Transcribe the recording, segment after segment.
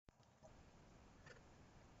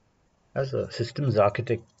As a systems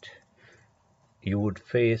architect, you would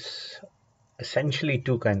face essentially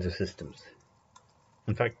two kinds of systems.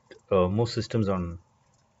 In fact, most systems on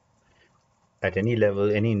at any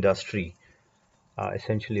level, any industry, are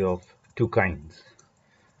essentially of two kinds.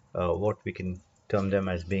 What we can term them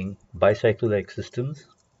as being bicycle-like systems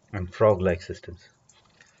and frog-like systems.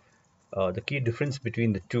 The key difference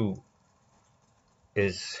between the two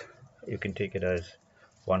is you can take it as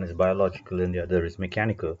one is biological and the other is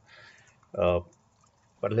mechanical. Uh,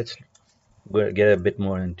 but let's get a bit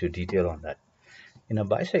more into detail on that. In a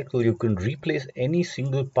bicycle, you can replace any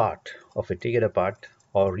single part of it, take it apart,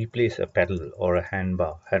 or replace a pedal or a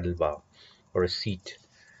handlebar, or a seat,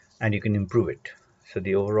 and you can improve it. So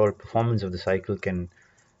the overall performance of the cycle can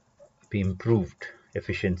be improved,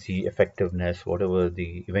 efficiency, effectiveness, whatever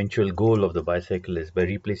the eventual goal of the bicycle is, by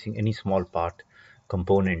replacing any small part,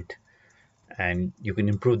 component, and you can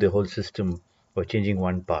improve the whole system by changing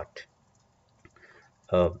one part.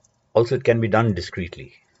 Uh, Also, it can be done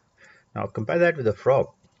discreetly. Now, compare that with a frog.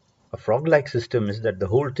 A frog-like system is that the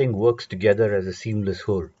whole thing works together as a seamless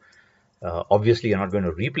whole. Obviously, you're not going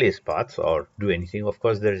to replace parts or do anything. Of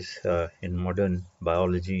course, there is in modern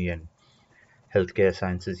biology and healthcare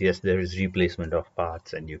sciences, yes, there is replacement of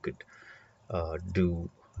parts, and you could do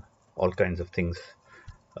all kinds of things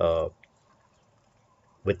uh,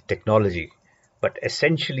 with technology. But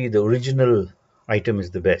essentially, the original item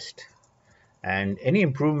is the best, and any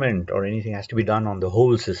improvement or anything has to be done on the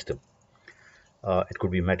whole system. It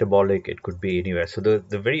could be metabolic, it could be anywhere. So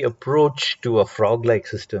the very approach to a frog-like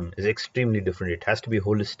system is extremely different. It has to be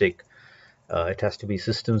holistic. It has to be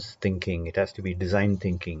systems thinking. It has to be design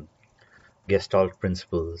thinking, Gestalt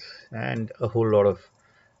principles, and a whole lot of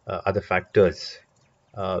other factors.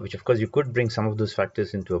 Which of course you could bring some of those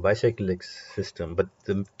factors into a bicyclic system, but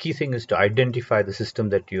the key thing is to identify the system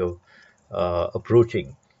that you're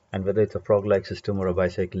approaching, and whether it's a frog-like system or a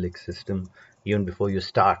bicyclic system, even before you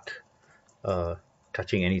start uh,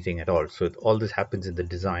 touching anything at all. So all this happens in the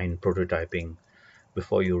design, prototyping,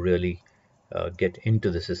 before you really get into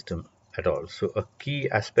the system at all. So a key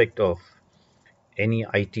aspect of any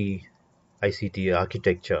ICT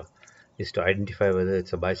architecture is to identify whether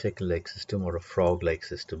it's a bicycle-like system or a frog-like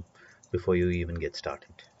system before you even get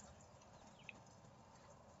started.